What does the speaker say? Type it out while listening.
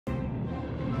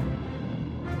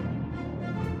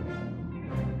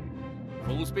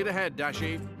Full speed ahead,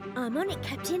 Dashi. I'm on it,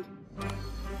 Captain.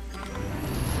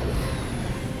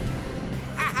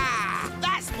 Ha-ha!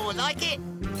 That's more like it!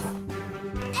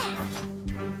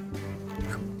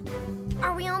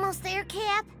 Are we almost there,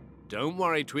 Cap? Don't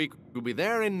worry, Tweak. We'll be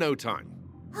there in no time.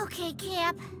 Okay,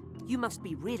 Cap. You must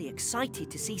be really excited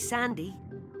to see Sandy.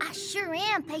 I sure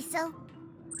am, Peso.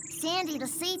 Sandy the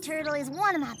sea turtle is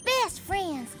one of my best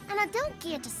friends, and I don't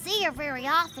get to see her very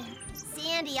often.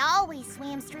 Sandy always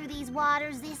swims through these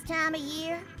waters this time of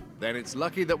year. Then it's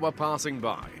lucky that we're passing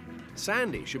by.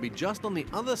 Sandy should be just on the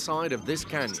other side of this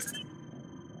canyon.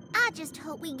 I just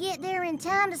hope we get there in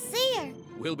time to see her.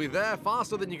 We'll be there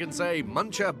faster than you can say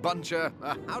muncher, buncher.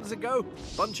 How does it go?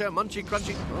 Buncher, munchy,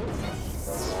 crunchy. Oh.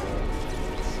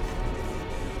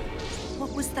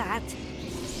 What was that?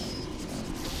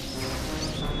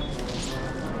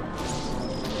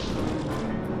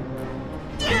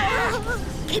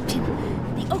 Captain,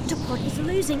 the Octopod is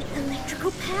losing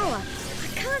electrical power. I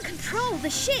can't control the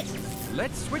ship.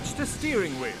 Let's switch to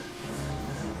steering wheel.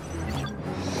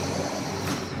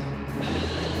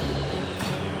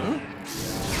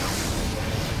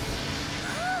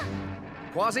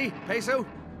 Quasi, Peso,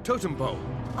 totem pole.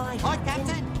 Hi,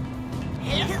 Captain.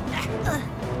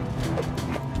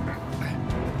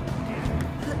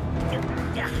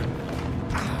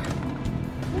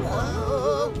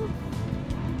 Whoa!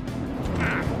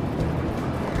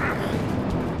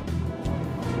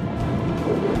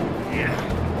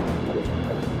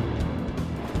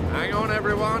 Hang on,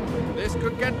 everyone. This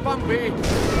could get bumpy.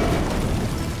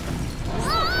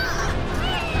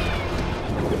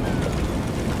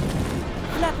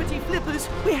 Flappity flippers,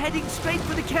 we're heading straight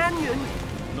for the canyon.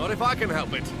 Not if I can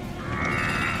help it.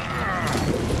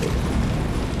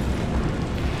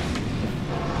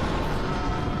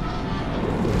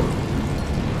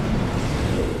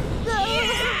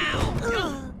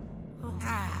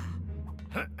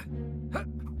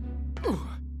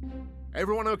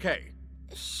 Everyone okay?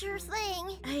 Sure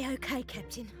thing. A-okay,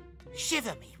 Captain.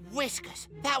 Shiver me whiskers.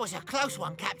 That was a close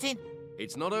one, Captain.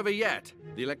 It's not over yet.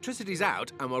 The electricity's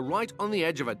out and we're right on the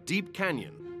edge of a deep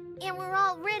canyon. And we're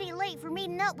already late for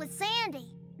meeting up with Sandy.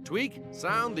 Tweak,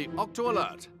 sound the Octo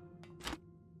alert.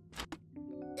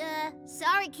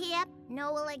 Sorry, Cap.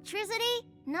 No electricity,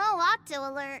 no Octo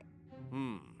alert.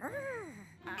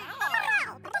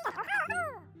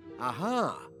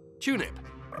 Aha! Tunip.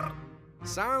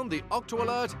 Sound the Octo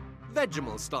alert,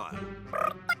 Vegemite style.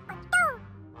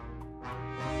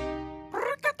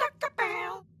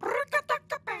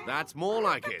 That's more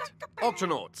like it.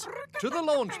 Octonauts, to the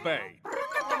launch bay.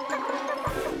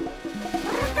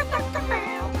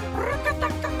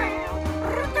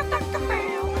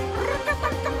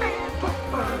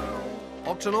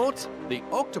 Octonauts, the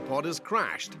Octopod has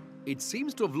crashed. It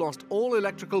seems to have lost all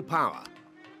electrical power.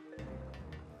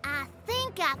 I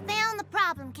think I found the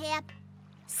problem, Cap.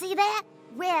 See that?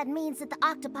 Red means that the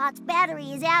Octopod's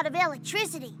battery is out of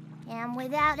electricity. And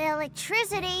without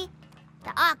electricity, the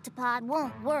Octopod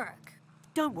won't work.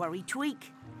 Don't worry,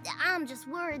 Tweak. I'm just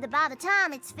worried that by the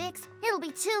time it's fixed, it'll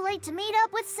be too late to meet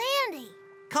up with Sandy.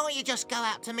 Can't you just go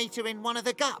out to meet her in one of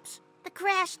the gups? The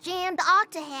crash jammed the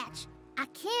octahatch. I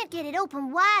can't get it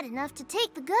open wide enough to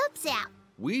take the gups out.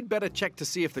 We'd better check to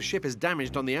see if the ship is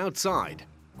damaged on the outside.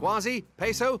 Quasi,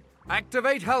 Peso,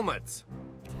 activate helmets.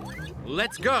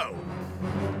 Let's go.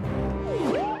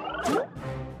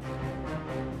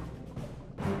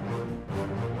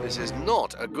 This is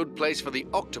not a good place for the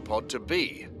Octopod to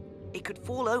be. It could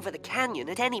fall over the canyon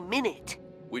at any minute.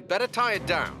 We'd better tie it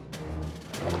down.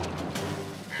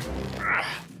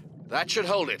 That should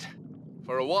hold it.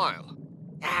 For a while.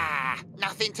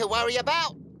 Nothing to worry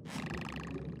about.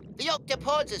 The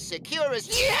Octopod's as secure as...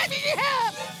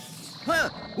 Well,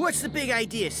 what's the big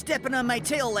idea, stepping on my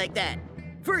tail like that?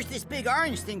 First, this big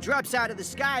orange thing drops out of the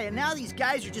sky, and now these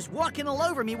guys are just walking all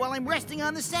over me while I'm resting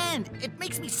on the sand. It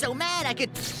makes me so mad I could...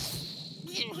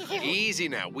 Easy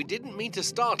now. We didn't mean to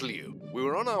startle you. We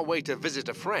were on our way to visit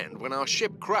a friend when our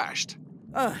ship crashed.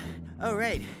 Oh, all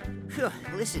right. Phew,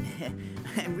 listen,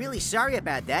 I'm really sorry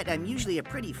about that. I'm usually a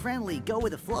pretty friendly,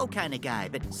 go-with-the-flow kind of guy,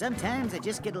 but sometimes I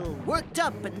just get a little worked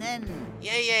up and then...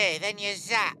 Yeah, then you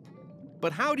zap.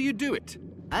 But how do you do it?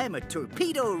 I'm a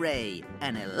torpedo ray,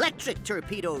 an electric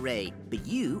torpedo ray, but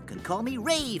you can call me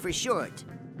Ray for short.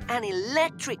 An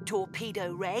electric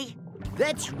torpedo ray?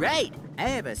 That's right. I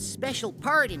have a special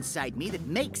part inside me that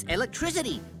makes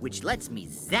electricity, which lets me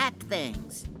zap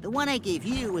things. The one I gave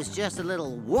you was just a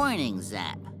little warning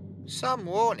zap. Some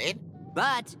warning.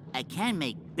 But I can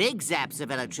make big zaps of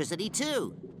electricity,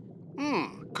 too.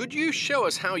 Could you show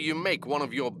us how you make one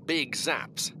of your big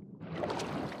zaps?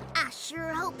 I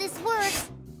sure hope this works.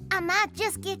 I might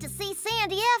just get to see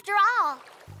Sandy after all.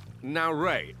 Now,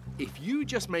 Ray, if you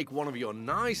just make one of your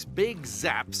nice big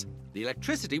zaps, the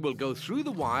electricity will go through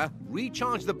the wire,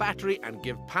 recharge the battery, and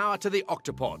give power to the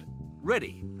Octopod.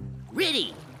 Ready?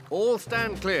 Ready. All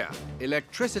stand clear.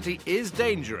 Electricity is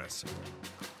dangerous.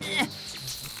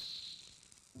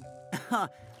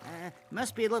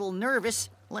 Must be a little nervous.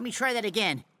 Let me try that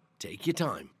again. Take your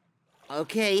time.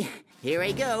 Okay, here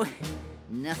I go.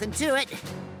 Nothing to it.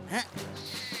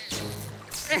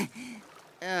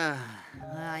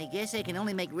 I guess I can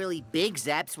only make really big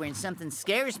zaps when something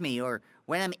scares me or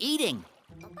when I'm eating.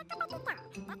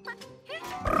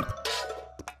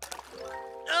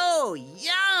 Oh,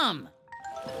 yum!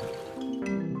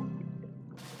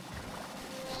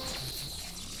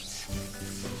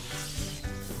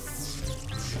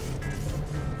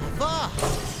 Oh,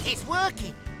 it's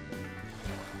working.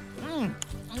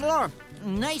 Oh,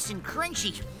 nice and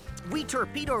crunchy. We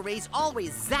torpedo rays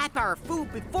always zap our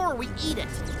food before we eat it.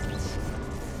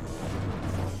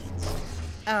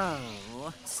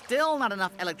 Oh, still not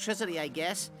enough electricity, I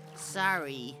guess.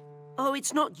 Sorry. Oh,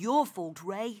 it's not your fault,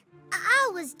 Ray.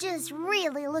 I was just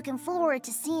really looking forward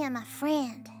to seeing my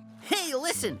friend. Hey,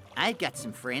 listen, I've got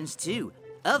some friends too.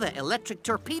 Other electric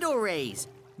torpedo rays.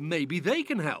 Maybe they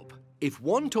can help. If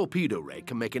one torpedo ray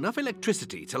can make enough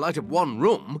electricity to light up one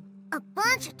room... A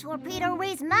bunch of torpedo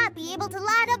rays might be able to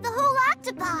light up the whole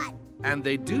Octopod. And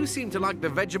they do seem to like the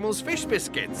Vegemals fish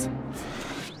biscuits.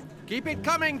 Keep it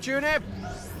coming, Tunip.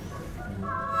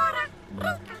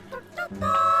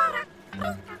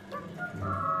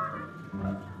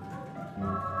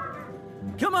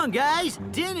 Come on, guys,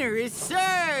 dinner is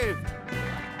served.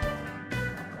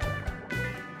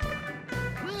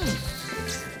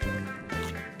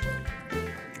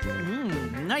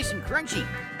 Nice and crunchy.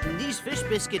 These fish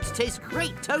biscuits taste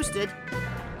great toasted.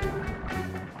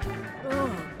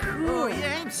 Oh, cool. Oh,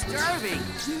 yeah, I'm starving.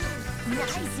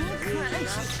 Nice and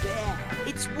crunchy.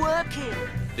 It's working.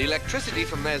 The electricity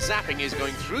from their zapping is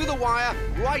going through the wire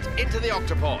right into the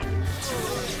Octopod.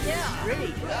 Yeah,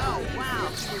 great. Oh,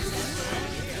 wow.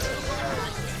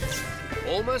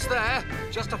 Almost there.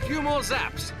 Just a few more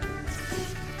zaps.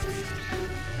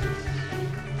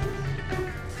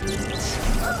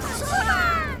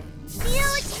 The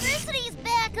electricity's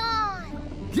back on!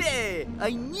 Yeah, I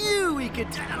knew we could.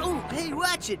 Oh, hey,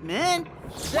 watch it, man.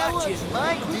 Watch it,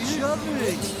 mate, dude.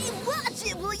 Watch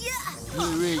it, will ya?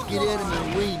 All right, get out of my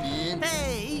way, man.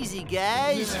 Hey, easy,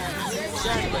 guys. Yeah,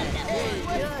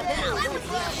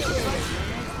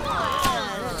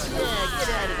 get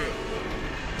out of it.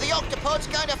 The Octopod's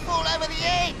going to fall over the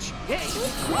edge. Hey,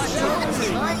 watch out.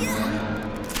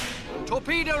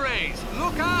 Torpedo rays,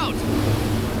 look out!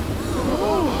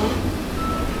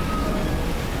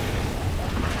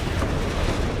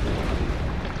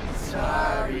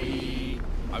 Sorry.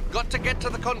 I've got to get to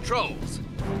the controls.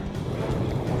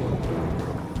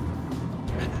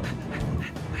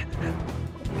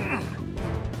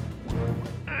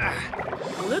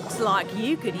 Looks like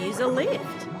you could use a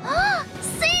lift.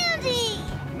 Sandy!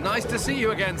 Nice to see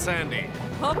you again, Sandy.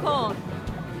 Hop on.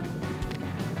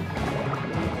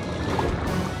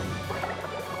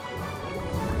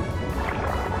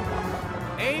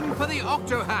 Aim for the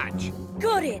octo hatch.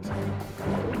 Got it.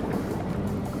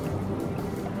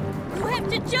 You have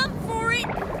to jump for it.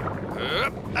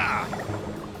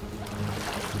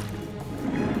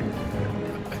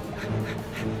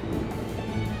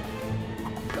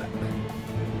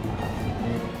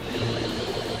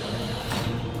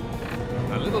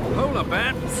 A little polar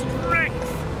bear strength.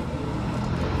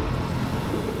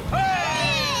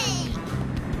 Hey!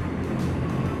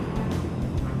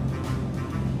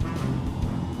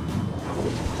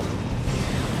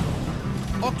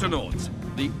 Octonauts,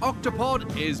 the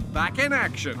Octopod is back in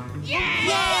action.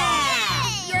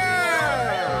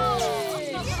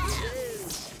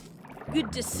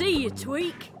 Good to see you,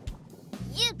 Tweak.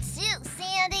 You too,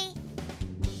 Sandy.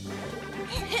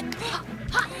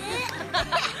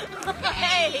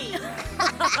 Hey!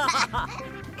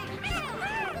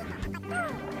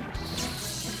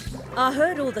 I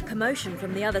heard all the commotion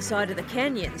from the other side of the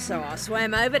canyon, so I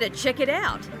swam over to check it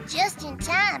out. Just in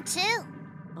time, too.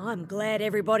 I'm glad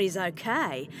everybody's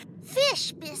okay.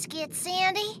 Fish biscuits,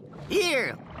 Sandy.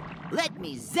 Here, let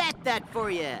me zap that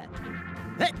for you.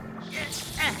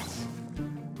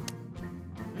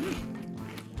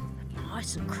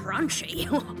 Nice and crunchy.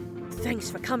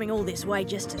 Thanks for coming all this way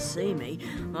just to see me.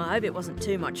 I hope it wasn't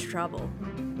too much trouble.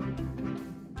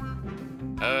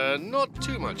 Not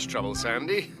too much trouble,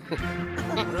 Sandy.